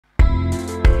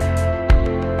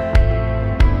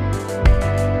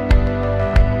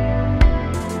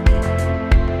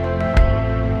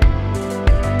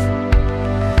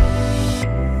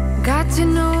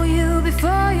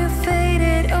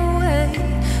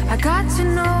got to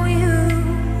know you,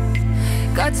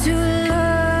 got to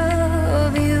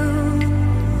love you.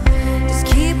 Just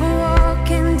keep on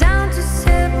walking down to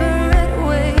separate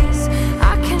ways.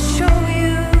 I can show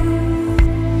you,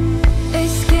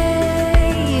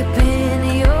 escaping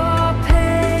your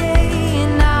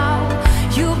pain now.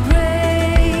 You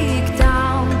break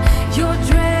down, you're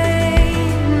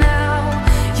drained now.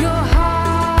 Your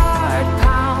heart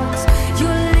pounds,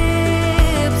 your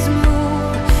lips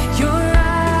move, your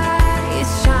eyes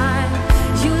shine.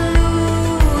 You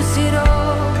lose it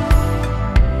all.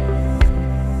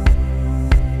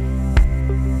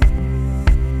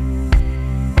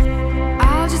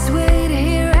 I'll just wait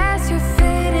here as you're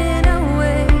fading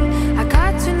away. I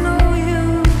got to know you,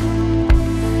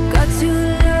 got to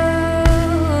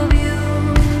love you.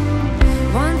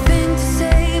 One thing to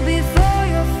say before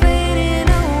you're fading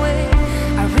away.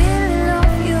 I really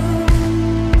love you.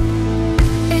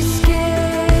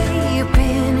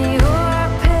 Escaping your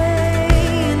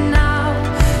pain now.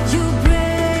 You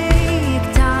break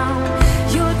down,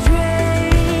 you're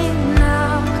drained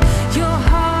now. Your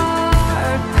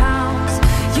heart pounds,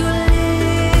 your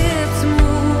lips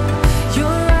move,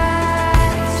 your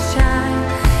eyes shine.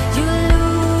 You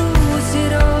lose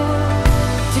it all.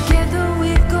 Together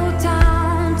we go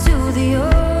down to the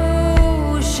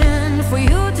ocean for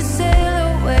you to sail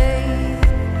away.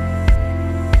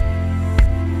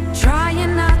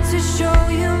 Trying not to show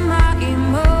you my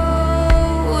emotions.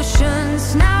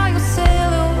 Now you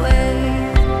sail away.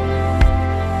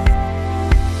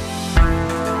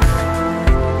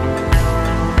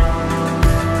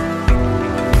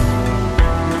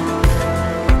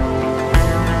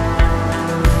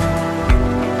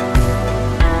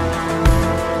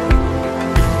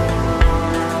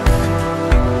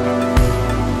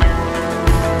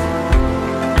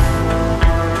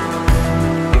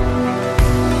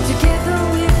 Together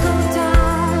we go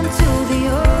down to the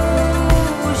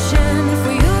ocean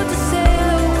for you to sail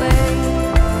away.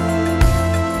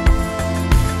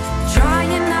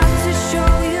 Trying not to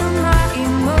show you my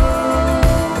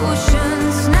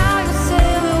emotions. Now you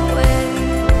sail away.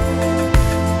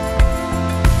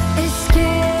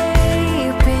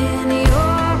 Escaping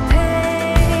your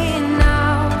pain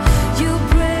now. You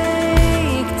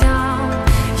break down,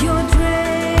 you're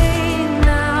drained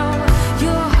now.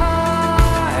 Your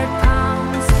heart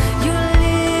pounds, your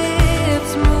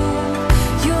lips move,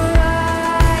 your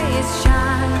eyes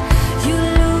shine. You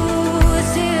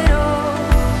lose it all.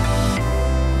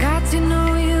 Got to know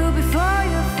you before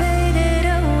you faded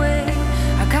away.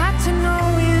 I got to know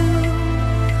you,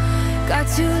 got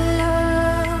to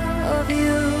love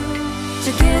you.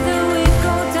 Together we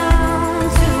go down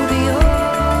to the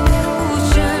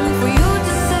ocean for you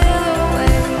to sail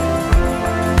away.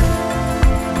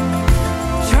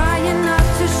 Trying not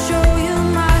to show you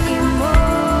my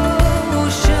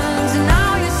emotions.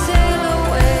 Now you sail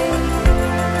away.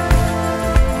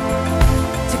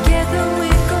 Together we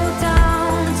go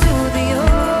down to the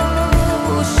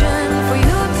ocean for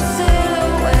you to sail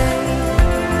away.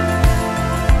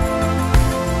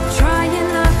 Trying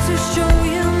not to show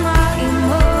you my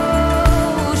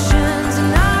emotions.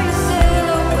 Now you sail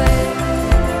away.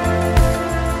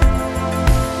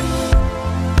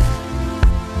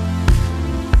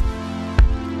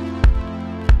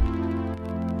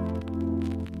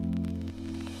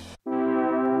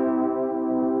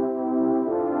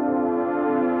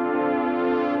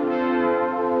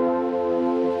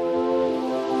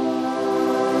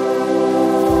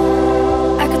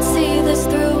 I could see this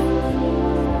through.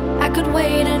 I could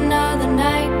wait another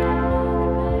night.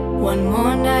 One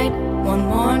more night, one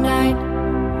more night.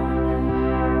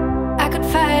 I could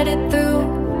fight it through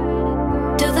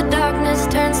till the darkness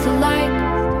turns to light.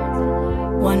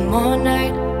 One more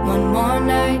night, one more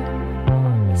night.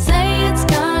 Say it's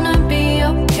gonna be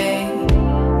okay.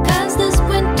 'Cause this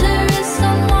winter is so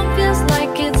long, feels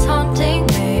like it's haunting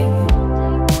me.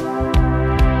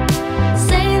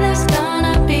 Say there's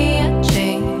gonna be a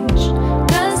change.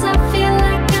 'Cause I feel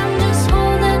like I'm just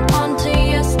holding on to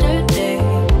yesterday.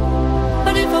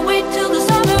 But if I wait till the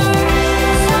summer,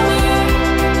 summer,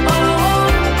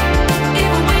 oh.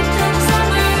 If I wait till the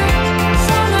summer,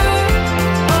 summer,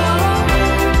 oh.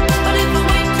 But if I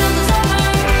wait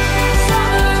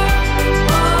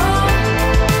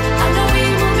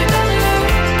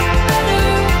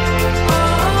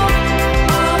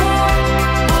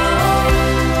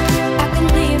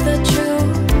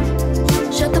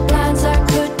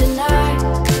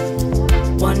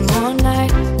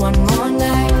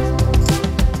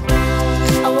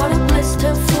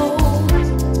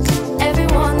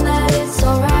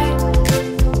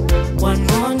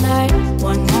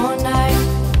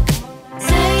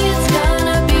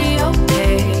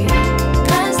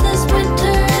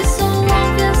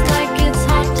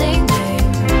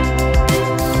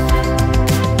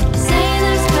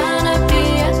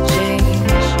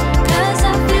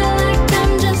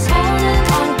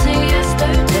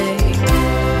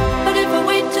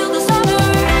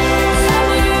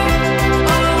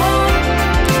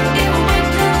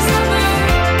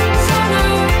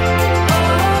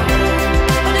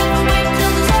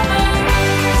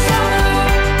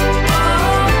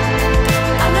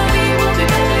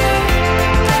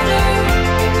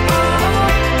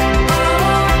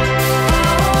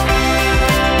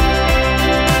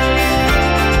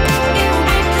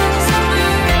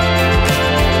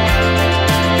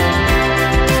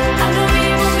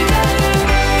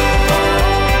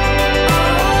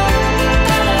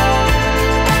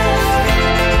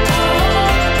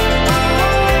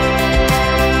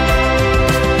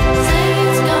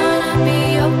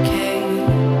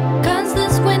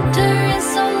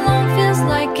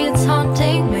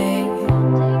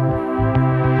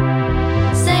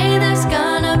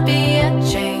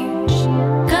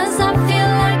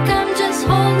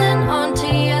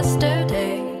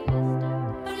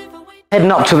Heading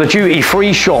up to the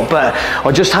duty-free shop, but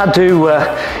I just had to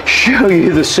show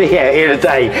you the sea out here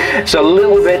today. It's a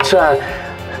little bit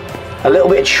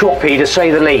choppy, to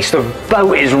say the least. The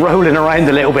boat is rolling around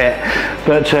a little bit,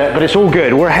 but it's all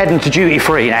good. We're heading to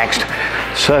duty-free next.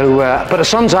 So, but the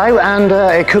sun's out, and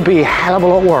it could be a hell of a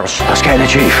lot worse. Let's get in the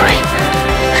duty-free.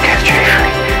 Let's get the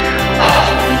duty-free. Oh,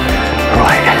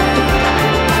 right,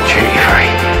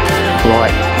 duty-free.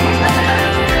 Right,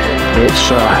 it's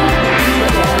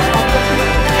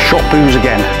shop booze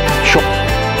again. Shop.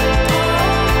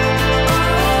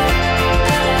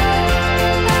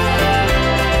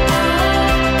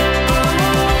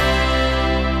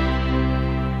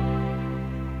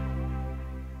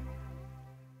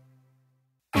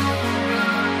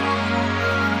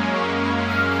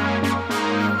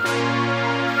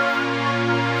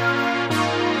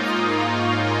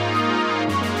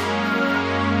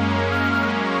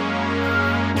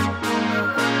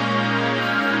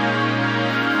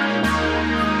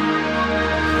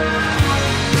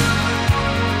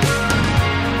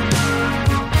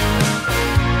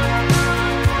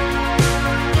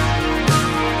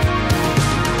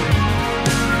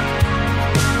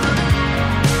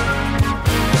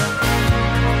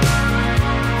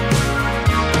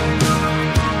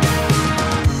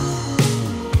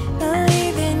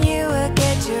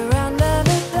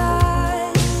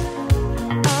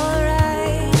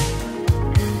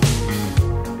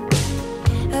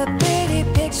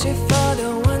 For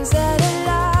the one